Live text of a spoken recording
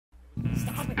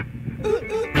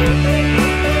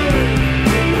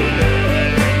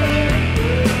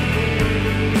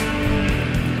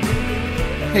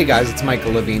Hey guys, it's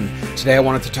Michael Levine. Today I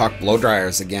wanted to talk blow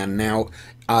dryers again. Now,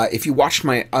 if you watched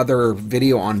my other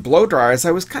video on blow dryers,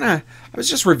 I was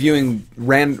just reviewing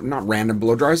not random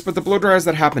blow dryers, but the blow dryers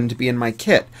that happened to be in my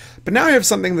kit. But now I have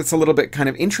something that's a little bit kind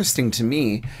of interesting to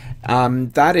me.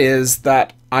 That is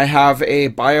that I have a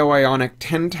BioIonic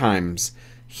 10 times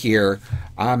here.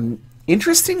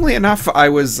 Interestingly enough, I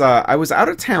was out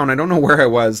of town. I don't know where I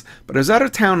was, but I was out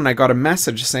of town and I got a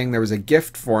message saying there was a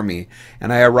gift for me.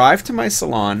 And I arrived to my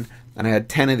salon and I had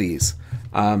 10 of these.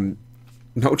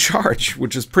 No charge,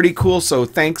 which is pretty cool. So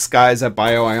thanks guys at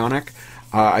BioIonic.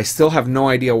 I still have no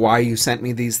idea why you sent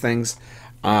me these things.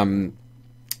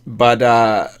 But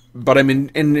I'm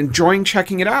enjoying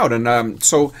checking it out. And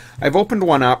so I've opened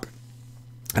one up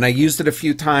and I used it a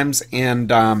few times,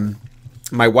 and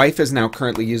my wife is now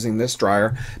currently using this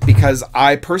dryer because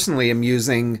I personally am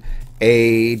using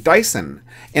a Dyson.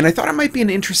 And I thought it might be an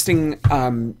interesting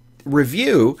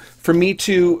review for me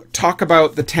to talk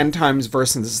about the 10 times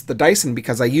versus the Dyson,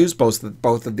 because I use both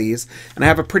of these and I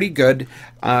have a pretty good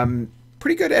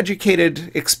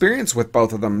educated experience with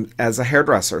both of them as a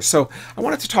hairdresser. So I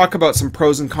wanted to talk about some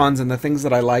pros and cons and the things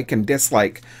that I like and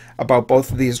dislike about both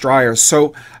of these dryers.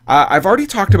 So I've already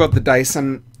talked about the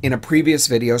Dyson in a previous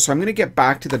video, so I'm going to get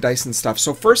back to the Dyson stuff.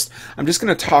 So first, I'm just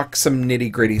going to talk some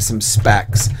nitty-gritty, some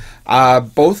specs.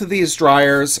 Both of these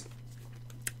dryers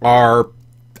are,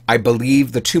 I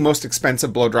believe, the two most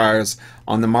expensive blow dryers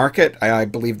on the market. I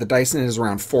believe the Dyson is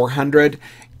around $400,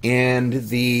 and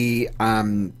the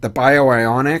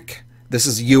BioIonic, this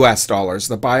is US dollars,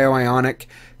 the BioIonic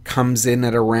comes in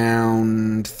at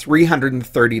around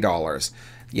 $330.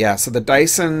 Yeah, so the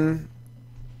Dyson,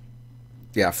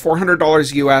 yeah,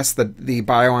 $400 US, the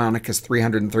BioIonic is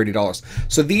 $330.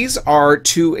 So these are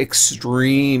two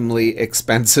extremely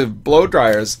expensive blow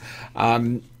dryers,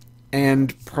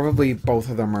 and probably both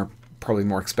of them are probably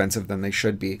more expensive than they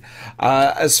should be.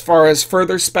 As far as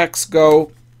further specs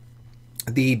go,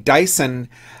 the Dyson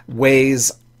weighs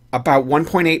about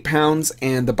 1.8 pounds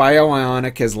and the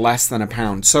BioIonic is less than a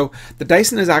pound. So the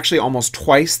Dyson is actually almost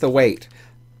twice the weight.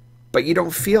 But you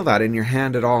don't feel that in your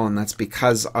hand at all, and that's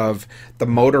because of the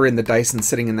motor in the Dyson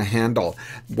sitting in the handle.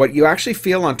 What you actually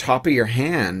feel on top of your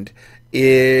hand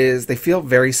is they feel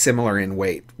very similar in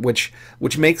weight, which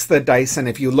makes the Dyson,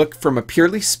 if you look from a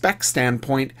purely spec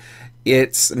standpoint,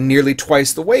 it's nearly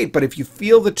twice the weight, but if you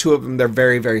feel the two of them, they're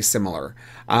very, very similar.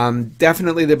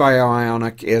 Definitely the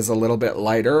BioIonic is a little bit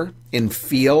lighter in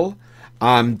feel,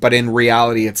 but in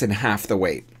reality, it's in half the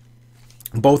weight.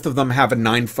 Both of them have a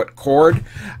 9-foot cord.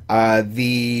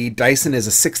 The Dyson is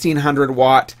a 1600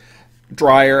 watt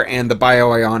dryer and the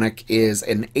BioIonic is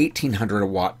an 1800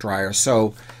 watt dryer.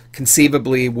 So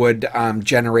conceivably would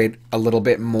generate a little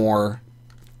bit more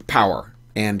power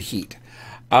and heat.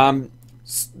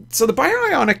 So the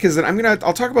BioIonic is,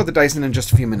 I'll talk about the Dyson in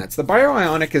just a few minutes. The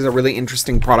BioIonic is a really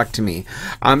interesting product to me.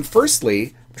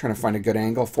 Firstly, I'm trying to find a good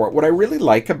angle for it. What I really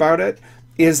like about it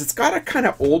is it's got a kind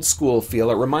of old school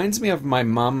feel. It reminds me of my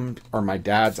mom, or my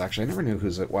dad's actually. I never knew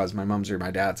whose it was, my mom's or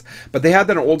my dad's. But they had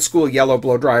that old school yellow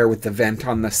blow dryer with the vent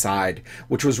on the side,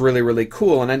 which was really, really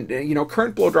cool. And then, you know,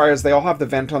 current blow dryers, they all have the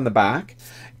vent on the back,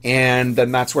 and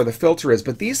then that's where the filter is.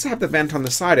 But these have the vent on the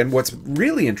side, and what's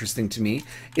really interesting to me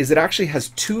is it actually has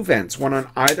two vents, one on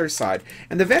either side.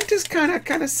 And the vent is kind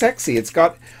of sexy. It's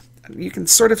got, you can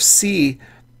sort of see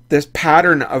this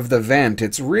pattern of the vent.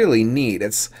 It's really neat.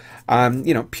 It's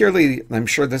you know, purely, I'm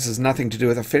sure this has nothing to do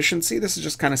with efficiency. This is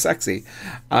just kind of sexy.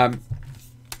 I'm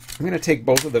going to take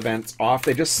both of the vents off.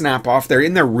 They just snap off. They're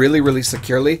in there really, really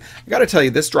securely. I got to tell you,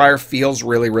 this dryer feels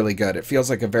really, really good. It feels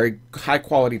like a very high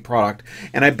quality product.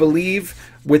 And I believe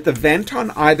with the vent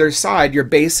on either side, you're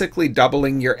basically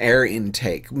doubling your air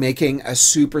intake, making a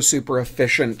super, super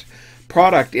efficient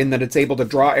product in that it's able to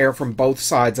draw air from both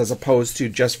sides as opposed to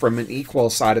just from an equal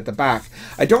side at the back.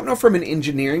 I don't know from an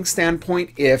engineering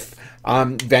standpoint if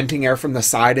venting air from the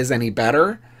side is any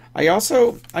better. I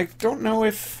don't know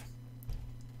if,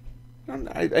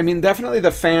 I mean, definitely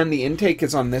the fan, the intake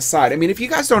is on this side. I mean, if you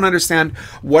guys don't understand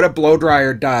what a blow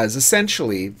dryer does,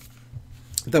 essentially,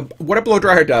 what a blow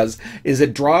dryer does is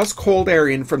it draws cold air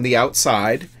in from the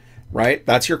outside, right?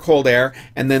 That's your cold air.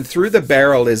 And then through the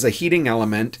barrel is a heating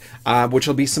element, which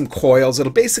will be some coils.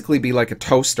 It'll basically be like a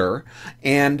toaster.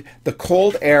 And the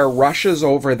cold air rushes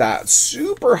over that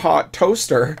super hot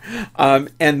toaster, and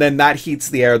then that heats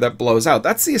the air that blows out.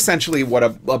 That's essentially what a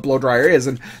blow dryer is.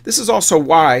 And this is also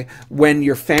why when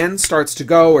your fan starts to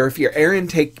go, or if your air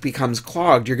intake becomes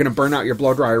clogged, you're going to burn out your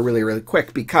blow dryer really, really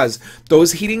quick, because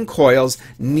those heating coils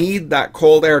need that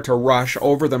cold air to rush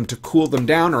over them to cool them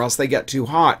down, or else they get too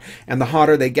hot. and the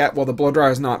hotter they get, well, the blow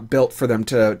dryer is not built for them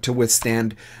to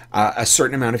withstand a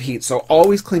certain amount of heat. So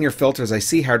always clean your filters. I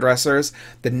see hairdressers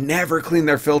that never clean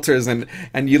their filters, and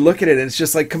you look at it and it's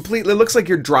just like completely, it looks like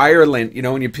your dryer lint, you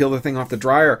know, when you peel the thing off the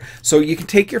dryer. So you can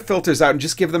take your filters out and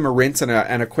just give them a rinse and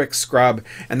a quick scrub,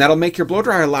 and that'll make your blow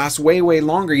dryer last way, way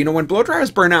longer. You know, when blow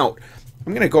dryers burn out,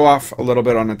 I'm going to go off a little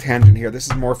bit on a tangent here. This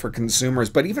is more for consumers,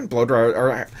 but even blow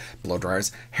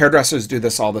dryers, hairdressers do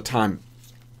this all the time.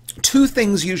 Two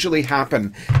things usually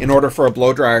happen in order for a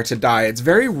blow dryer to die. It's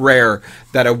very rare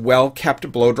that a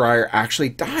well-kept blow dryer actually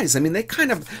dies. I mean, they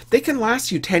can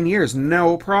last you 10 years,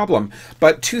 no problem.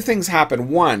 But two things happen.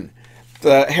 One,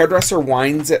 the hairdresser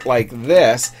winds it like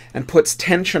this and puts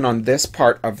tension on this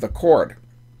part of the cord.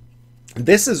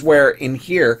 This is where, in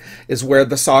here, is where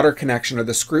the solder connection or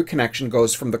the screw connection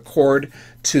goes from the cord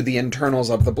to the internals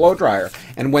of the blow dryer.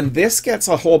 And when this gets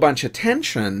a whole bunch of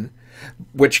tension,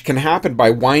 which can happen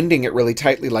by winding it really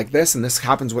tightly like this, and this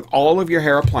happens with all of your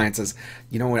hair appliances.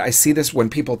 You know, I see this when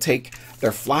people take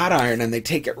their flat iron and they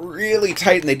take it really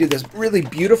tight and they do this really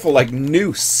beautiful like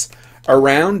noose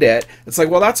around it. It's like,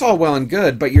 well, that's all well and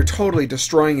good, but you're totally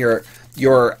destroying your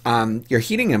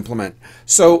heating implement.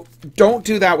 So don't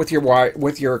do that with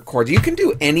your cords. You can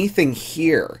do anything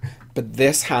here, but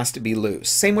this has to be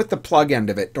loose. Same with the plug end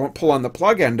of it. Don't pull on the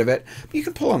plug end of it, but you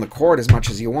can pull on the cord as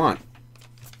much as you want.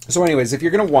 So anyways, if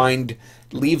you're going to wind,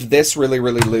 leave this really,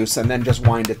 really loose and then just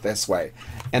wind it this way.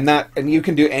 And you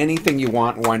can do anything you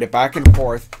want, wind it back and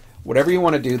forth, whatever you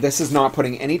want to do. This is not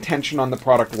putting any tension on the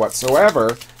product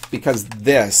whatsoever, because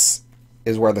this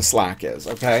is where the slack is,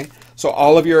 okay? So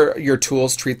all of your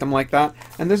tools, treat them like that,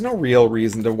 and there's no real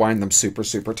reason to wind them super,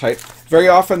 super tight. Very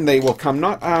often they will come,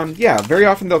 very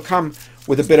often they'll come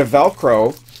with a bit of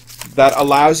Velcro that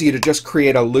allows you to just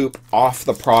create a loop off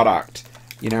the product.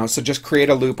 You know, so just create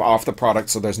a loop off the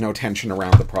product so there's no tension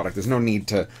around the product. There's no need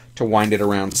to wind it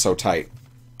around so tight.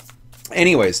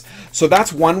 Anyways, so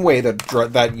that's one way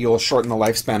that you'll shorten the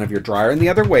lifespan of your dryer. And the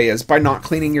other way is by not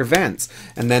cleaning your vents.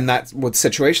 And then that's what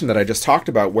situation that I just talked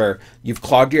about, where you've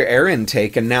clogged your air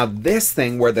intake, and now this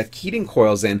thing where the heating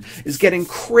coil's in is getting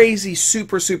crazy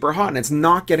super, super hot, and it's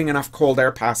not getting enough cold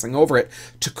air passing over it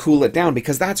to cool it down,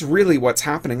 because that's really what's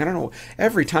happening. I don't know,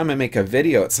 every time I make a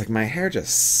video, it's like my hair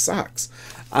just sucks.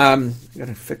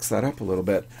 Gotta fix that up a little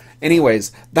bit.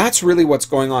 Anyways, that's really what's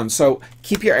going on. So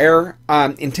keep your air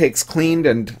intakes cleaned,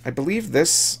 and I believe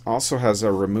this also has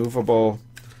a removable,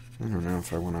 I don't know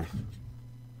if I want to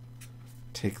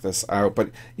take this out,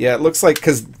 but yeah, it looks like,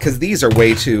 because these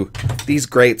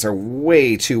grates are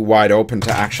way too wide open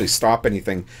to actually stop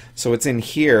anything. So it's in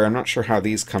here. I'm not sure how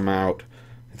these come out.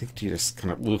 I think you just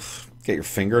kind of get your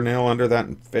fingernail under that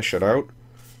and fish it out.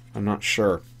 I'm not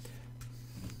sure.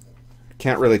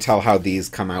 Can't really tell how these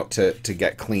come out to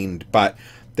get cleaned, but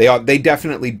they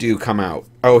definitely do come out.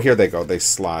 Oh, here they go. They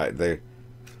slide.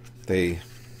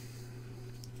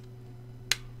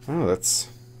 Oh, that's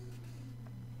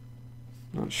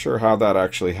not sure how that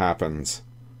actually happens.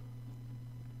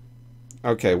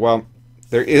 Okay, well,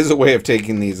 there is a way of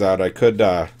taking these out. I could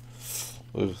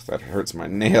ooh, that hurts my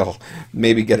nail.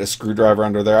 Maybe get a screwdriver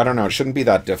under there. I don't know. It shouldn't be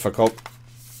that difficult.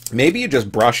 Maybe you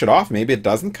just brush it off. Maybe it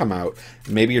doesn't come out.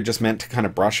 Maybe you're just meant to kind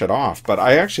of brush it off. But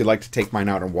I actually like to take mine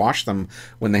out and wash them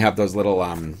when they have those little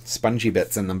spongy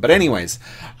bits in them. But anyways,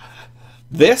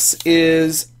 this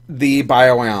is the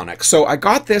BioIonic. So I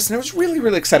got this and I was really,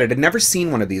 really excited. I'd never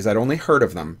seen one of these. I'd only heard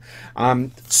of them.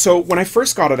 So when I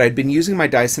first got it, I'd been using my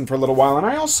Dyson for a little while. And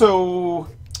I also,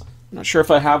 I'm not sure if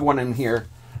I have one in here.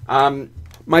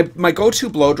 My go-to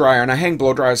blow dryer, and I hang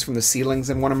blow dryers from the ceilings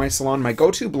in one of my salon. My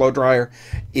go-to blow dryer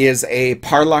is a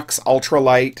Parlux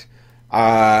Ultralight.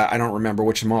 I don't remember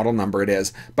which model number it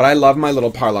is, but I love my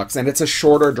little Parlux, and it's a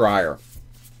shorter dryer.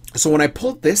 So when I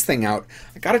pulled this thing out,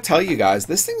 I got to tell you guys,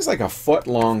 this thing's like a foot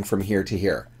long from here to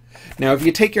here. Now, if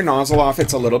you take your nozzle off,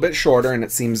 it's a little bit shorter and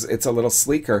it seems it's a little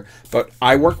sleeker, but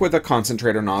I work with a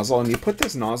concentrator nozzle, and you put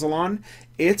this nozzle on,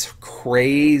 it's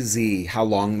crazy how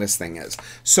long this thing is.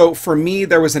 So for me,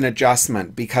 there was an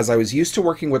adjustment because I was used to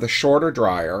working with a shorter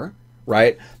dryer,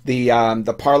 right? The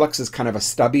Parlux is kind of a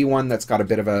stubby one that's got a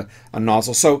bit of a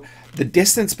nozzle. So the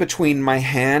distance between my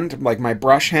hand, like my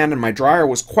brush hand and my dryer,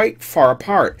 was quite far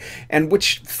apart. And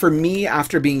which, for me,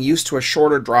 after being used to a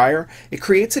shorter dryer, it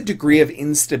creates a degree of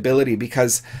instability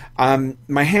because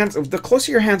my hands, the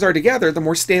closer your hands are together, the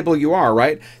more stable you are,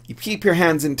 right? You keep your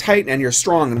hands in tight and you're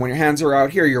strong, and when your hands are out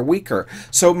here, you're weaker.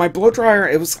 So my blow dryer,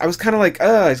 I was kind of like,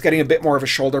 I was getting a bit more of a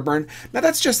shoulder burn. Now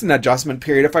that's just an adjustment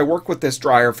period. If I work with this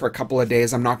dryer for a couple of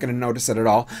days, I'm not going to notice it at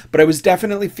all. But I was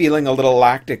definitely feeling a little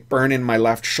lactic burn in my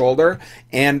left shoulder,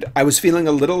 and I was feeling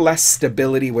a little less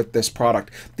stability with this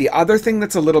product. The other thing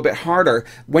that's a little bit harder,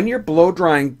 when you're blow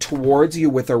drying towards you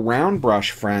with a round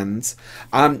brush, friends,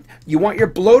 you want your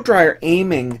blow dryer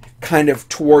aiming kind of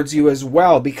towards you as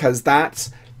well, because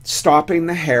that's stopping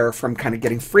the hair from kind of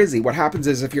getting frizzy. What happens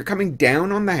is if you're coming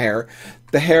down on the hair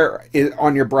is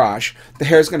on your brush, the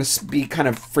hair is going to be kind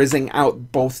of frizzing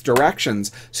out both directions.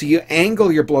 So you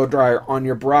angle your blow dryer on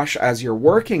your brush as you're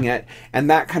working it, and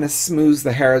that kind of smooths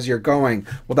the hair as you're going.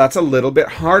 Well, that's a little bit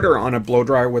harder on a blow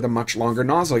dryer with a much longer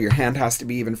nozzle. Your hand has to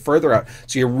be even further out.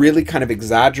 So you're really kind of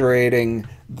exaggerating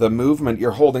the movement.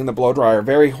 You're holding the blow dryer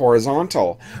very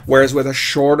horizontal, whereas with a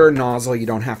shorter nozzle you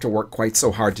don't have to work quite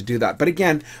so hard to do that. But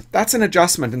again, that's an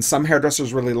adjustment, and some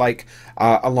hairdressers really like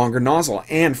a longer nozzle.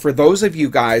 And for those of you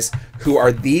guys who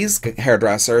are these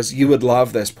hairdressers, you would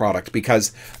love this product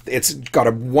because it's got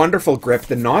a wonderful grip.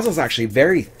 The nozzle is actually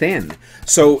very thin,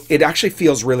 so it actually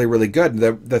feels really, really good.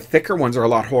 The thicker ones are a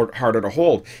lot harder to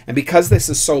hold, and because this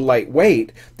is so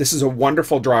lightweight, this is a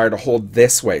wonderful dryer to hold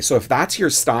this way. So if that's your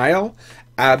style,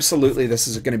 absolutely, this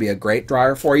is going to be a great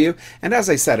dryer for you. And as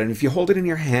I said, and if you hold it in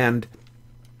your hand,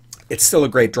 it's still a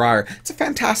great dryer. It's a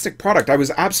fantastic product. I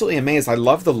was absolutely amazed. I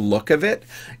love the look of it.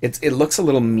 It looks a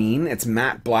little mean. It's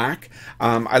matte black.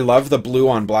 I love the blue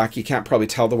on black. You can't probably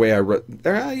tell the way I wrote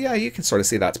there. Yeah, you can sort of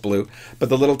see that's blue, but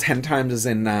the little 10 times is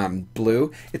in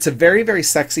blue. It's a very, very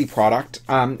sexy product.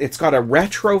 It's got a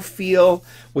retro feel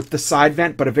with the side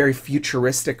vent, but a very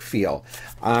futuristic feel.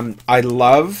 I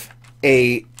love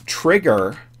a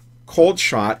trigger cold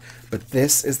shot, but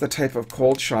this is the type of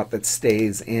cold shot that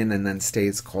stays in and then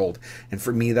stays cold, and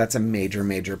for me that's a major,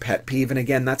 major pet peeve. And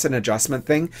again, that's an adjustment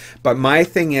thing, but my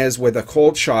thing is with a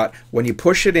cold shot, when you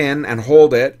push it in and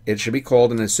hold it, it should be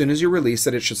cold, and as soon as you release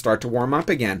it, it should start to warm up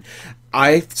again.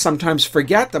 I sometimes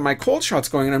forget that my cold shot's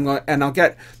going, and I'll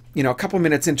get, you know, a couple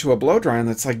minutes into a blow dry, and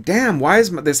it's like, damn, why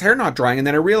is this hair not drying? And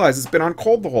then I realize it's been on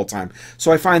cold the whole time.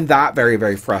 So I find that very,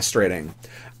 very frustrating.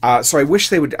 So I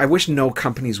wish no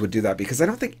companies would do that, because I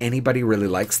don't think anybody really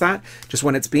likes that. Just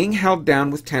when it's being held down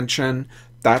with tension,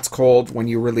 that's cold. When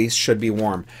you release, should be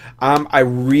warm. I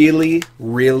really,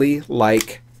 really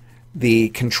like the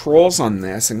controls on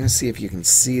this. I'm going to see if you can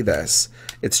see this.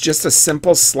 It's just a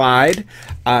simple slide.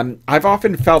 I've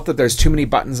often felt that there's too many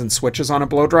buttons and switches on a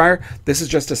blow dryer. This is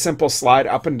just a simple slide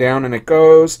up and down, and it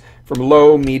goes from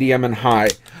low, medium, and high.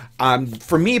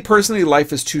 For me personally,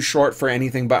 life is too short for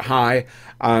anything but high.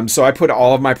 So I put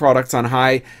all of my products on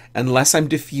high unless I'm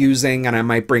diffusing, and I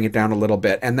might bring it down a little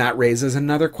bit. And that raises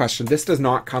another question. This does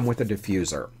not come with a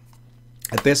diffuser.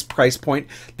 At this price point,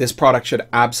 this product should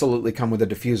absolutely come with a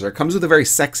diffuser. It comes with a very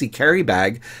sexy carry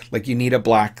bag, like you need a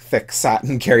black, thick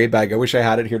satin carry bag. I wish I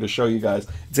had it here to show you guys.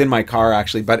 It's in my car,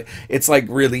 actually, but it's like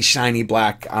really shiny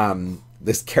black.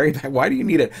 This carry bag, why do you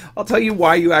need it? I'll tell you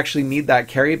why you actually need that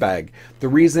carry bag. The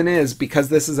reason is because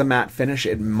this is a matte finish,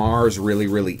 it mars really,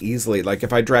 really easily. Like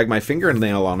if I drag my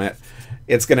fingernail on it,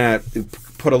 it's gonna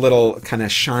put a little kind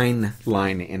of shine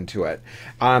line into it.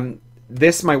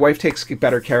 My wife takes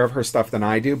better care of her stuff than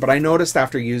I do, but I noticed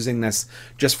after using this,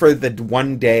 just for the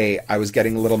one day, I was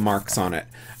getting little marks on it.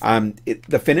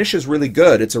 The finish is really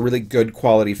good. It's a really good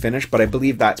quality finish, but I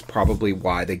believe that's probably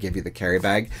why they give you the carry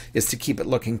bag, is to keep it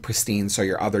looking pristine so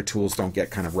your other tools don't get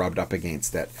kind of rubbed up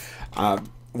against it.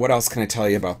 What else can I tell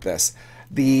you about this?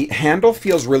 The handle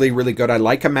feels really, really good. I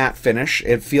like a matte finish.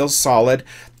 It feels solid.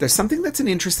 There's something that's an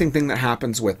interesting thing that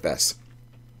happens with this.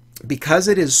 Because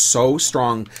it is so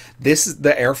strong, the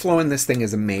airflow in this thing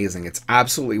is amazing. It's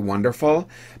absolutely wonderful.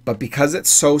 But because it's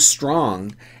so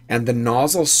strong and the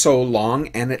nozzle's so long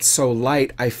and it's so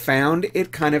light, I found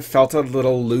it kind of felt a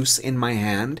little loose in my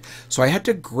hand. So I had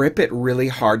to grip it really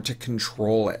hard to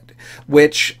control it,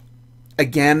 which,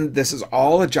 again, this is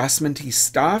all adjustment-y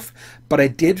stuff, but I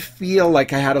did feel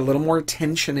like I had a little more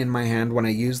tension in my hand when I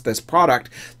used this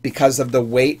product because of the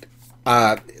weight.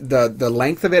 The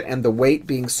length of it and the weight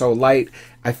being so light,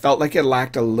 I felt like it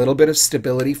lacked a little bit of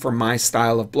stability for my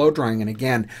style of blow drying. And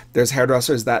again, there's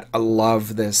hairdressers that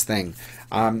love this thing.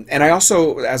 And I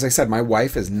also, as I said, my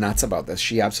wife is nuts about this.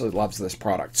 She absolutely loves this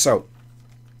product. So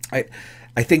I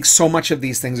think so much of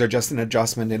these things are just an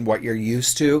adjustment in what you're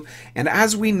used to. And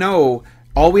as we know,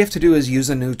 all we have to do is use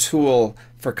a new tool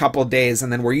for a couple of days,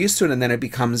 and then we're used to it, and then it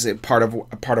becomes a part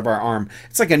of our arm.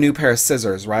 It's like a new pair of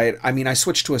scissors, right? I mean, I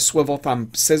switched to a swivel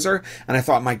thumb scissor, and I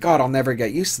thought, my God, I'll never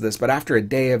get used to this. But after a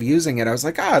day of using it, I was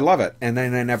like, I love it, and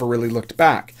then I never really looked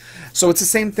back. So it's the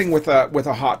same thing with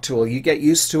a hot tool. You get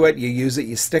used to it, you use it,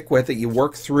 you stick with it, you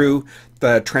work through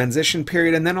the transition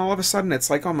period, and then all of a sudden it's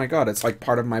like, oh my God, it's like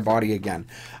part of my body again.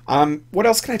 What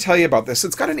else can I tell you about this?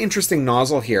 It's got an interesting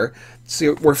nozzle here. See,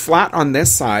 we're flat on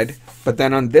this side, but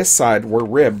then on this side we're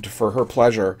ribbed for her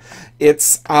pleasure.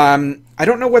 It's I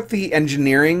don't know what the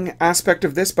engineering aspect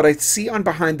of this, but I see on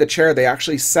behind the chair they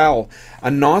actually sell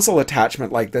a nozzle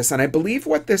attachment like this, and I believe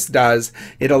what this does,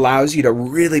 it allows you to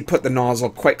really put the nozzle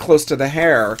quite close to the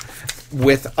hair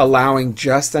with allowing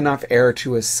just enough air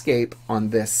to escape on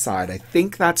this side. I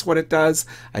think that's what it does.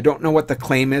 I don't know what the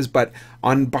claim is, but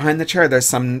on behind the chair there's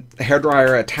some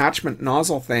hairdryer attachment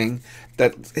nozzle thing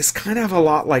that is kind of a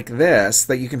lot like this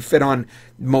that you can fit on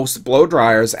most blow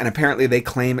dryers, and apparently they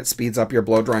claim it speeds up your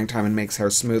blow drying time and makes hair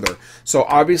smoother. So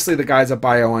obviously the guys at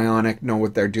BioIonic know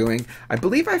what they're doing. I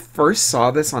believe I first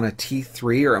saw this on a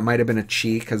T3, or it might have been a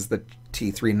Qi, because the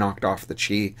T3 knocked off the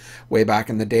Qi way back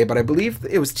in the day, but I believe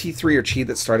it was T3 or Qi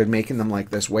that started making them like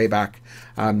this way back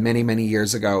many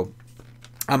years ago.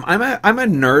 I'm a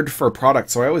nerd for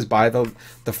products, so I always buy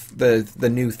the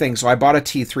new thing. So I bought a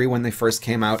T3 when they first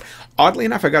came out. Oddly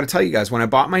enough, I got to tell you guys, when I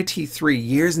bought my T3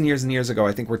 years and years ago,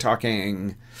 I think we're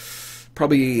talking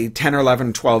probably 10 or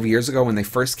 11, 12 years ago when they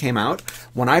first came out,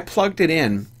 when I plugged it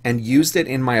in and used it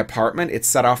in my apartment, it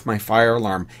set off my fire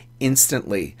alarm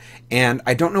instantly. And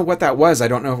I don't know what that was. I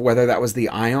don't know whether that was the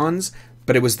ions,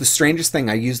 but it was the strangest thing.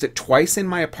 I used it twice in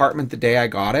my apartment the day I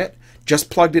got it.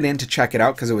 Just plugged it in to check it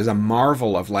out because it was a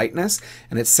marvel of lightness,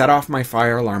 and it set off my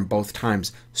fire alarm both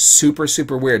times. Super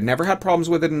weird. Never had problems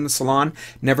with it in the salon.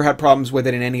 Never had problems with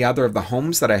it in any other of the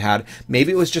homes that I had.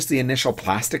 Maybe it was just the initial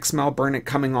plastic smell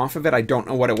coming off of it. I don't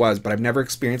know what it was, but I've never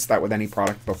experienced that with any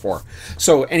product before.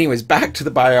 So anyways, back to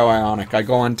the BioIonic. I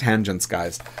go on tangents,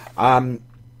 guys.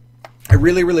 I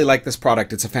really like this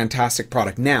product. It's a fantastic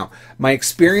product. Now, my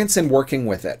experience in working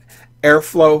with it,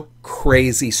 airflow,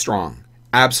 crazy strong.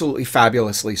 Absolutely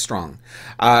fabulously strong.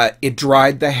 It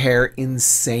dried the hair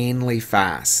insanely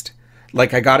fast.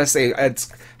 Like, I gotta say,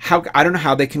 I don't know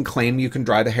how they can claim you can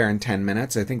dry the hair in 10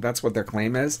 minutes. I think that's what their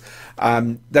claim is.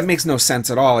 That makes no sense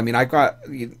at all. I mean, I've got,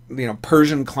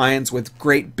 Persian clients with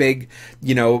great big,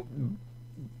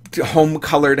 home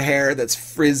colored hair that's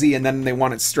frizzy, and then they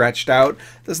want it stretched out.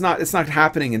 It's not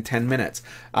happening in 10 minutes.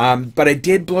 But I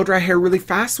did blow dry hair really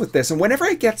fast with this, and whenever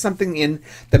I get something in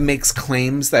that makes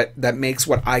claims that makes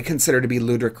what I consider to be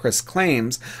ludicrous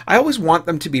claims, I always want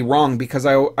them to be wrong, because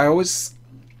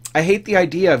I hate the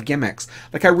idea of gimmicks.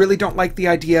 Like, I really don't like the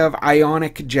idea of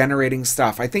ionic generating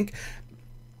stuff. I think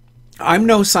I'm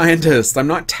no scientist. I'm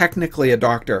not technically a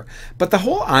doctor, but the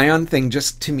whole ion thing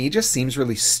to me seems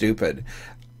really stupid.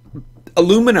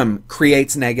 Aluminum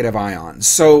creates negative ions.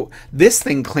 So this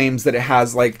thing claims that it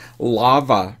has like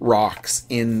lava rocks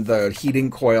in the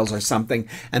heating coils or something,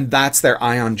 and that's their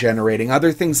ion generating.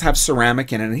 Other things have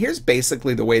ceramic in it. And here's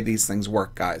basically the way these things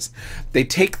work, guys. They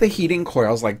take the heating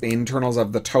coils, like the internals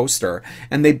of the toaster,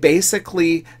 and they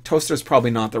basically, toaster's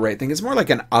probably not the right thing. It's more like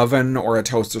an oven or a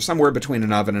toaster, somewhere between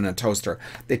an oven and a toaster.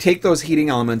 They take those heating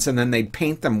elements and then they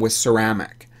paint them with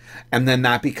ceramic. And then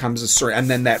that becomes and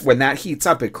then when that heats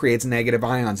up, it creates negative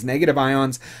ions. Negative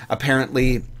ions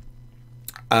apparently,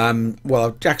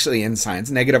 well, actually in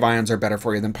science, negative ions are better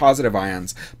for you than positive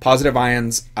ions. Positive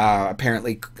ions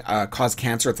apparently cause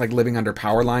cancer. It's like living under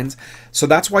power lines. So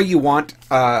that's why you want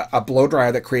a blow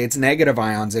dryer that creates negative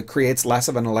ions. It creates less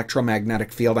of an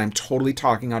electromagnetic field. I'm totally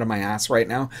talking out of my ass right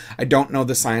now. I don't know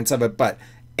the science of it, but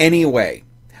anyway,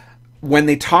 when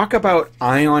they talk about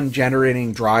ion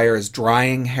generating dryers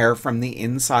drying hair from the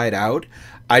inside out,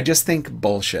 I just think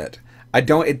bullshit.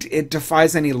 It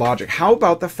defies any logic. How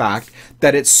about the fact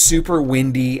that it's super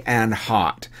windy and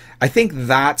hot? I think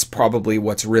that's probably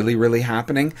what's really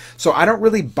happening. So I don't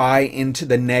really buy into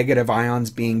the negative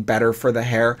ions being better for the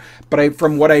hair, but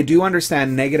from what I do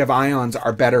understand, negative ions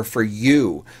are better for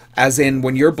you. As in,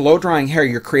 when you're blow drying hair,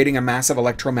 you're creating a massive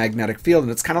electromagnetic field,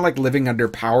 and it's kind of like living under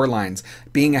power lines.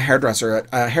 Being a hairdresser,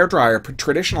 a hairdryer,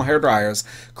 traditional hairdryers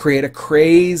create a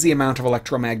crazy amount of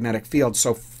electromagnetic field.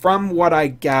 So from what I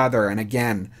gather, and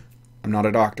again, I'm not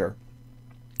a doctor,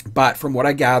 but from what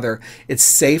I gather, it's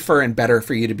safer and better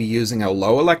for you to be using a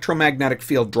low electromagnetic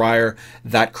field dryer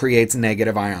that creates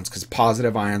negative ions, because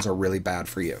positive ions are really bad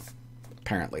for you.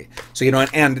 apparently. So, you know,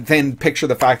 and then picture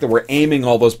the fact that we're aiming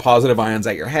all those positive ions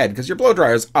at your head because your blow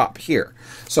dryer is up here.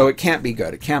 So it can't be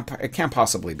good. It can't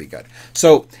possibly be good.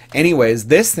 So anyways,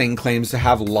 this thing claims to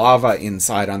have lava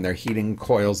inside on their heating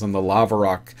coils, and the lava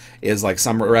rock is like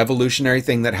some revolutionary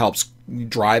thing that helps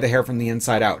dry the hair from the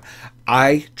inside out.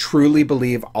 I truly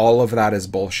believe all of that is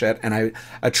bullshit, and I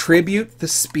attribute the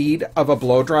speed of a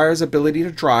blow dryer's ability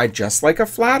to dry just like a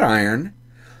flat iron.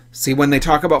 See, when they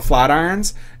talk about flat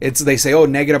irons, they say, oh,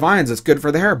 negative ions, it's good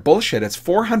for the hair. Bullshit. It's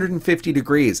 450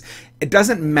 degrees. It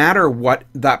doesn't matter what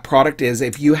that product is.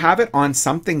 If you have it on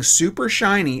something super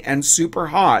shiny and super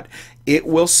hot, it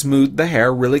will smooth the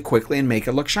hair really quickly and make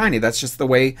it look shiny. That's just the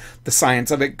way the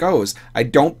science of it goes. I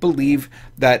don't believe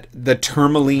that the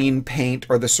tourmaline paint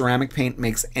or the ceramic paint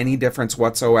makes any difference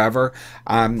whatsoever.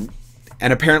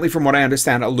 And apparently, from what I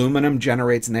understand, aluminum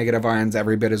generates negative ions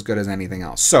every bit as good as anything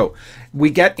else. So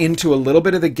we get into a little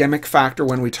bit of the gimmick factor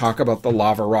when we talk about the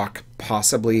lava rock,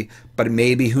 possibly, but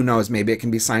maybe, who knows, maybe it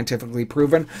can be scientifically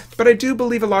proven. But I do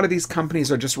believe a lot of these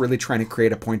companies are just really trying to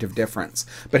create a point of difference.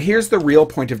 But here's the real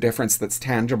point of difference that's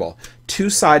tangible.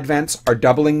 2 side vents are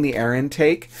doubling the air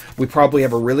intake. We probably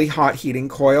have a really hot heating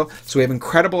coil, so we have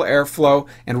incredible airflow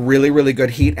and really, really good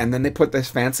heat. And then they put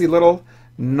this fancy little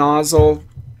nozzle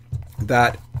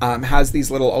that has these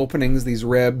little openings, these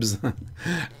ribs,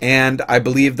 and I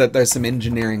believe that there's some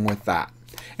engineering with that.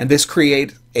 And this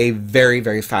creates a very,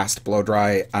 very fast blow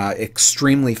dry,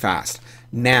 extremely fast.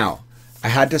 Now, I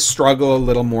had to struggle a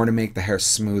little more to make the hair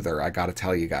smoother, I gotta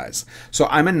tell you guys. So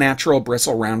I'm a natural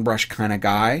bristle round brush kind of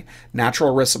guy.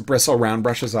 Natural bristle round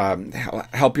brushes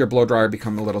help your blow dryer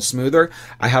become a little smoother.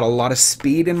 I had a lot of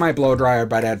speed in my blow dryer,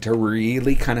 but I had to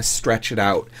really kind of stretch it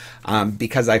out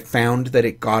because I found that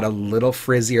it got a little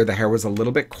frizzier. The hair was a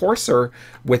little bit coarser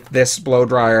with this blow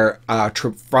dryer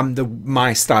from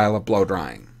my style of blow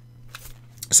drying.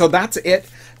 So that's it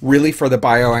really for the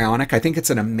BioIonic. I think it's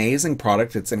an amazing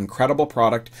product. It's an incredible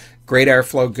product. Great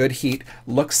airflow, good heat,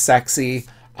 looks sexy,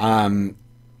 you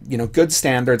know, good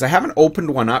standards. I haven't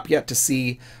opened one up yet to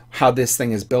see how this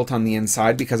thing is built on the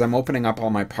inside because I'm opening up all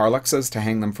my Parluxes to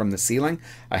hang them from the ceiling.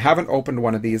 I haven't opened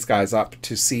one of these guys up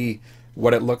to see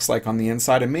what it looks like on the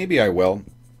inside, and maybe I will,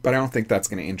 but I don't think that's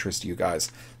going to interest you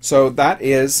guys. So that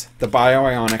is the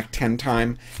BioIonic 10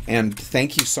 time, and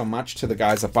thank you so much to the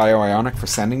guys at BioIonic for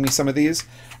sending me some of these.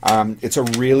 It's a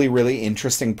really, really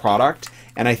interesting product,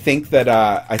 and I think that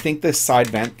I think this side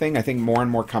vent thing, I think more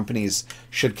and more companies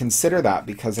should consider that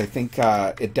because I think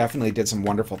it definitely did some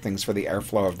wonderful things for the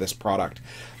airflow of this product.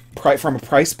 From a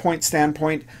price point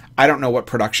standpoint, I don't know what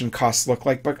production costs look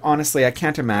like, but honestly, I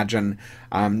can't imagine.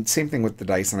 Same thing with the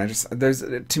Dyson.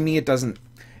 To me, it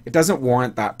doesn't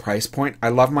warrant that price point. I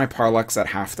love my Parlux at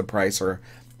half the price, or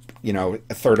you know,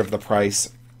 a third of the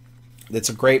price. It's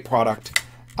a great product.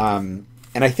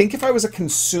 And I think if I was a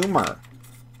consumer,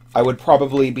 I would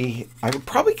probably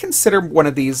consider one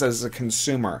of these as a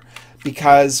consumer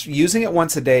because using it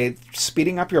once a day,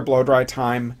 speeding up your blow dry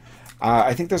time,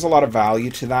 I think there's a lot of value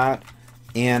to that.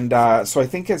 And so I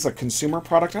think as a consumer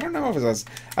product, I don't know if it's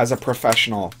as a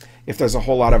professional, if there's a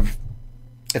whole lot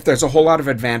of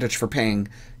advantage for paying,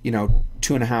 you know,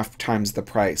 2.5 times the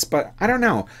price. But I don't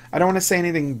know. I don't want to say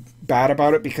anything bad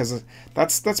about it because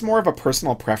that's more of a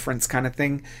personal preference kind of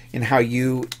thing in how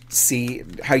you see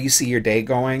your day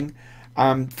going.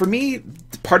 For me,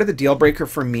 part of the deal breaker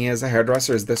for me as a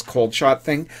hairdresser is this cold shot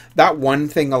thing. That one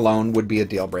thing alone would be a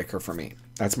deal breaker for me.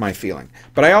 That's my feeling.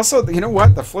 But I also, you know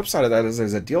what? The flip side of that is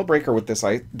there's a deal breaker with this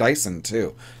Dyson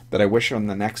too that I wish on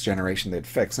the next generation they'd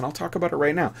fix. And I'll talk about it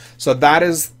right now. So that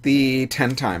is the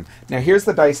 10 time. Now here's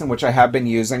the Dyson, which I have been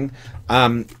using.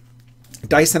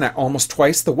 Dyson at almost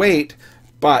twice the weight,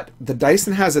 but the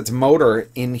Dyson has its motor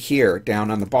in here down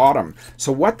on the bottom.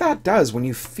 So what that does, when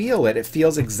you feel it, it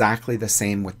feels exactly the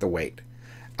same with the weight.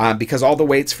 Because all the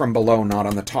weight's from below, not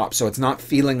on the top. So it's not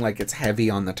feeling like it's heavy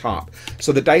on the top.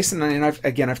 So the Dyson, and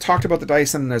I've talked about the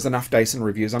Dyson, there's enough Dyson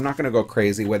reviews. I'm not going to go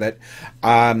crazy with it.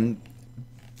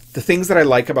 The things that I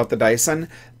like about the Dyson,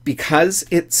 because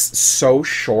it's so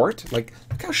short, like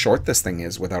look how short this thing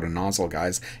is without a nozzle,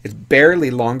 guys. It's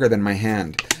barely longer than my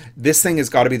hand. This thing has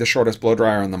got to be the shortest blow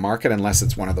dryer on the market unless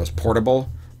it's one of those portable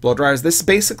blow dryers. This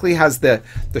basically has the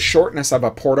shortness of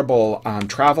a portable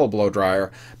travel blow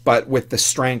dryer, but with the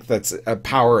strength that's a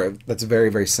power that's very,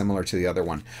 very similar to the other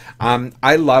one.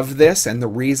 I love this, and the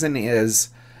reason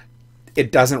is it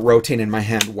doesn't rotate in my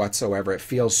hand whatsoever. It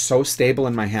feels so stable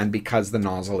in my hand because the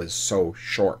nozzle is so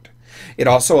short. It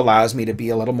also allows me to be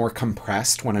a little more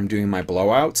compressed when I'm doing my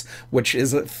blowouts, which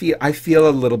is I feel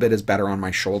a little bit is better on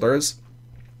my shoulders.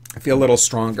 I feel a little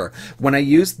stronger. When I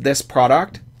use this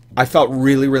product, I felt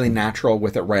really, really natural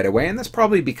with it right away, and that's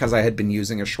probably because I had been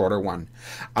using a shorter one.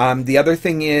 The other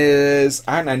thing is,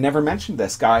 and I never mentioned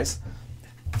this, guys.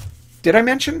 Did I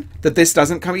mention that this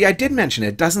doesn't come? Yeah, I did mention it.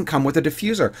 It doesn't come with a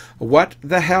diffuser. What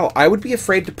the hell? I would be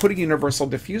afraid to put a universal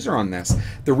diffuser on this.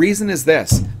 The reason is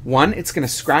this. One, it's going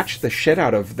to scratch the shit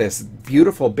out of this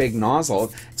beautiful big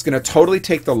nozzle. It's going to totally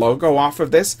take the logo off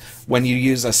of this when you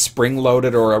use a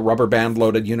spring-loaded or a rubber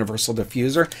band-loaded universal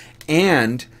diffuser.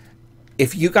 And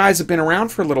if you guys have been around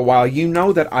for a little while, you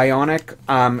know that Ionic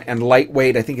and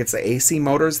lightweight, I think it's the AC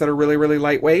motors that are really, really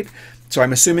lightweight. So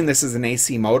I'm assuming this is an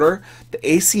AC motor. The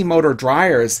AC motor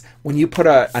dryers, when you put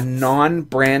a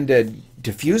non-branded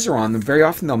diffuser on them, very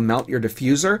often they'll melt your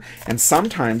diffuser and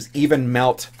sometimes even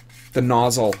melt the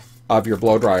nozzle of your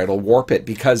blow dryer. It'll warp it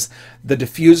because the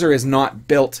diffuser is not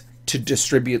built to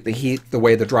distribute the heat the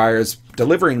way the dryer is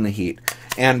delivering the heat.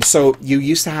 And so you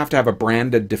used to have a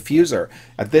branded diffuser.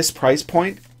 At this price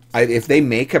point, if they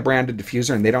make a branded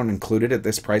diffuser and they don't include it at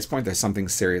this price point, there's something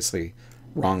seriously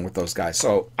wrong with those guys.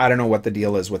 So I don't know what the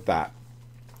deal is with that.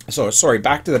 So sorry,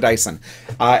 back to the Dyson.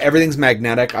 Everything's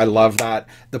magnetic. I love that.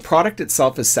 The product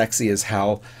itself is sexy as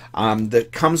hell. That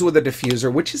comes with a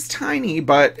diffuser, which is tiny,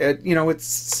 but you know, it's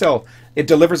still, it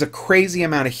delivers a crazy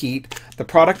amount of heat. The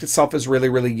product itself is really,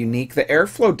 really unique. The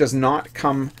airflow does not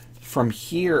come from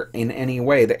here in any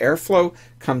way. The airflow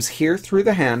comes here through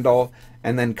the handle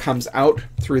and then comes out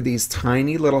through these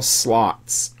tiny little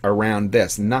slots around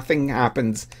this. Nothing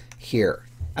happens here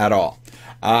at all.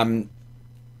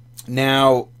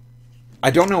 Now, I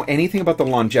don't know anything about the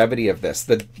longevity of this.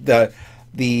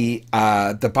 The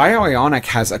BioIonic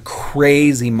has a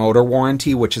crazy motor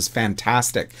warranty, which is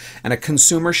fantastic. And a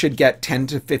consumer should get 10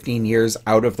 to 15 years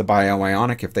out of the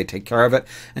BioIonic if they take care of it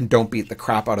and don't beat the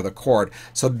crap out of the cord.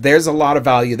 So there's a lot of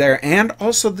value there. And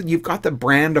also you've got the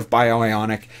brand of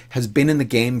BioIonic has been in the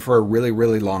game for a really,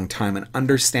 really long time and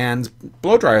understands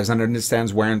blow dryers and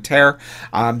understands wear and tear.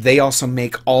 They also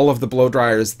make all of the blow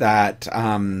dryers that,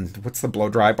 what's the blow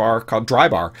dry bar called? Dry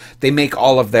Bar. They make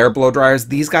all of their blow dryers.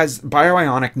 These guys,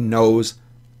 BioIonic knows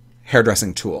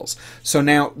hairdressing tools. So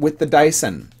now with the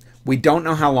Dyson, we don't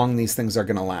know how long these things are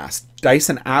going to last.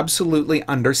 Dyson absolutely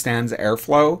understands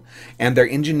airflow, and their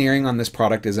engineering on this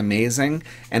product is amazing,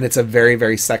 and it's a very,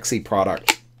 very sexy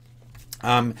product.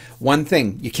 One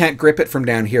thing, you can't grip it from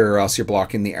down here or else you're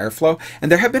blocking the airflow. And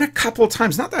there have been a couple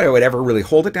times, not that I would ever really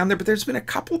hold it down there, but there's been a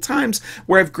couple times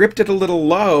where I've gripped it a little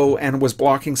low and was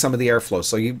blocking some of the airflow.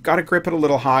 So you've got to grip it a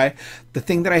little high. The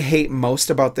thing that I hate most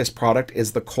about this product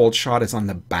is the cold shot is on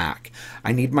the back.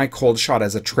 I need my cold shot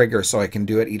as a trigger so I can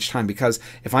do it each time, because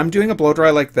if I'm doing a blow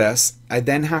dry like this, I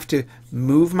then have to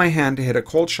move my hand to hit a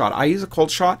cold shot. I use a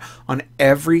cold shot on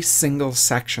every single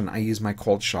section. I use my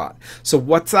cold shot. So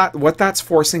what that's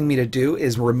forcing me to do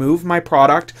is remove my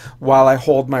product while I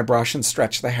hold my brush and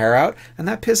stretch the hair out, and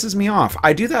that pisses me off.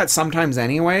 I do that sometimes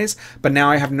anyways, but now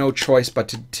I have no choice but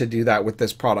to do that with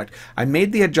this product. I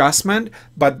made the adjustment,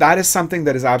 but that is something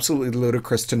that is absolutely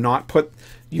ludicrous, to not put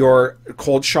your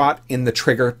cold shot in the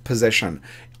trigger position.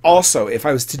 Also, if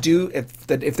I was to do, if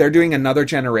they're doing another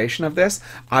generation of this,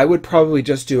 I would probably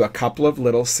just do a couple of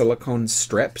little silicone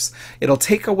strips. It'll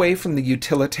take away from the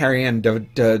utilitarian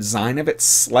design of it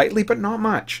slightly, but not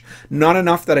much. Not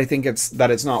enough that I think it's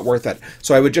not worth it.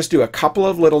 So I would just do a couple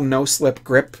of little no-slip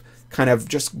grip, kind of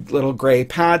just little gray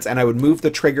pads, and I would move the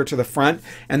trigger to the front,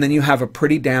 and then you have a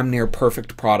pretty damn near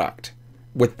perfect product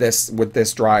with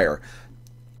this dryer.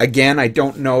 Again, I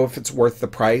don't know if it's worth the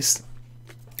price.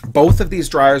 Both of these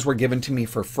dryers were given to me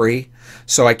for free,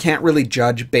 so I can't really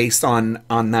judge based on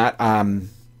that.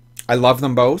 I love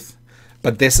them both,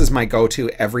 but this is my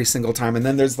go-to every single time. And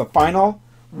then there's the final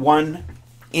one,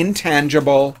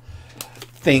 intangible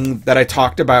thing that I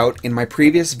talked about in my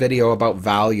previous video about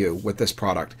value with this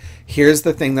product. Here's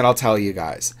the thing that I'll tell you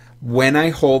guys. When I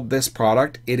hold this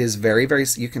product, it is very, very,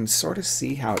 you can sort of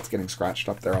see how it's getting scratched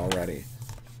up there already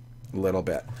a little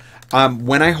bit.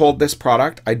 When I hold this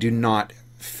product, I do not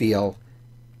feel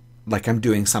like I'm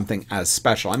doing something as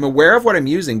special. I'm aware of what I'm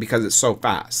using because it's so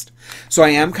fast. So I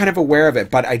am kind of aware of it,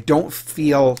 but I don't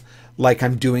feel like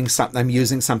I'm doing something, I'm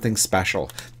using something special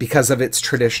because of its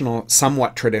traditional,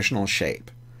 somewhat traditional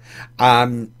shape.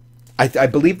 I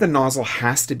believe the nozzle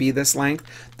has to be this length.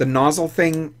 The nozzle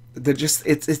thing,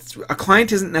 it's a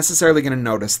client isn't necessarily going to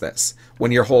notice this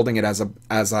when you're holding it as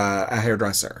a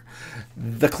hairdresser.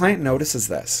 The client notices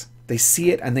this. They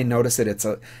see it and they notice it.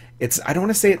 I don't want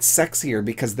to say it's sexier,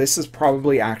 because this is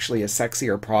probably actually a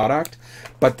sexier product,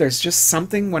 but there's just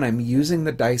something when I'm using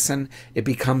the Dyson, it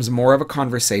becomes more of a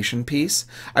conversation piece.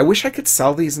 I wish I could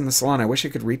sell these in the salon. I wish I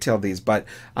could retail these, but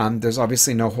there's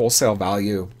obviously no wholesale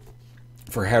value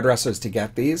for hairdressers to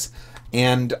get these.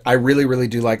 And I really, really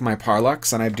do like my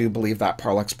Parlux, and I do believe that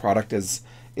Parlux product is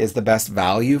the best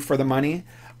value for the money.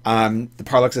 The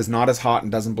Parlux is not as hot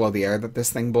and doesn't blow the air that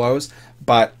this thing blows,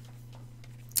 but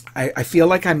I feel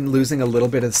like I'm losing a little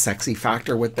bit of the sexy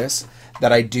factor with this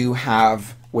that I do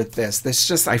have with this. This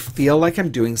just, I feel like I'm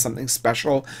doing something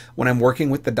special when I'm working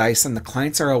with the Dyson. The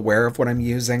clients are aware of what I'm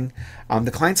using.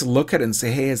 The clients look at it and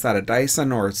say, hey, is that a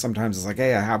Dyson? Or sometimes it's like,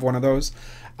 hey, I have one of those.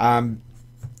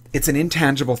 It's an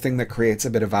intangible thing that creates a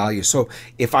bit of value. So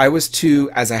if I was to,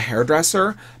 as a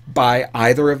hairdresser, buy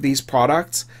either of these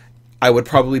products, I would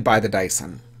probably buy the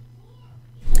Dyson.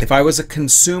 If I was a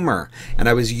consumer and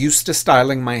I was used to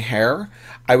styling my hair,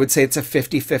 I would say it's a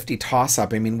 50-50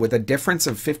 toss-up. I mean, with a difference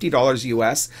of $50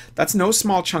 US, that's no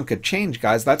small chunk of change,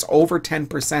 guys. That's over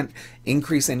 10%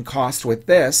 increase in cost with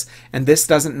this, and this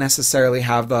doesn't necessarily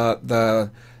have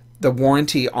the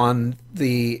warranty on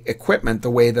the equipment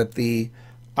the way that the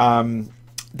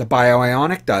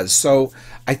BioIonic does. So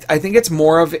I think it's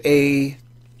more of a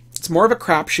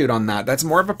crapshoot on that. That's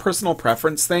more of a personal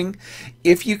preference thing.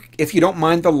 If you don't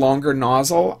mind the longer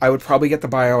nozzle, I would probably get the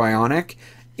BioIonic.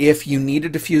 If you need a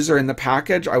diffuser in the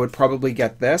package, I would probably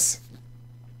get this.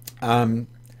 I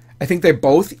think they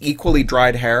both equally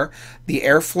dried hair. The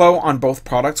airflow on both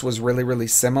products was really, really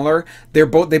similar. They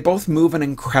both move an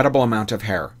incredible amount of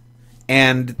hair,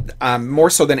 and more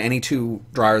so than any two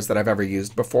dryers that I've ever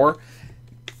used before.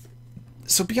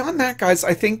 So beyond that, guys,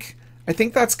 I think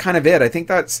that's kind of it. I think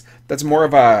that's more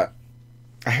of a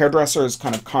hairdresser's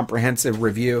kind of comprehensive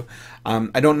review.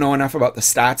 I don't know enough about the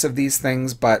stats of these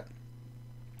things, but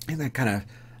I think that kind of,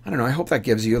 I don't know, I hope that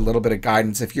gives you a little bit of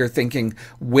guidance if you're thinking,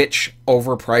 which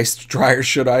overpriced dryer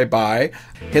should I buy?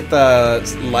 Hit the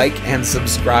like and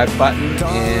subscribe button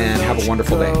and have a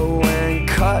wonderful day.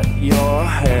 Cut your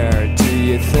hair.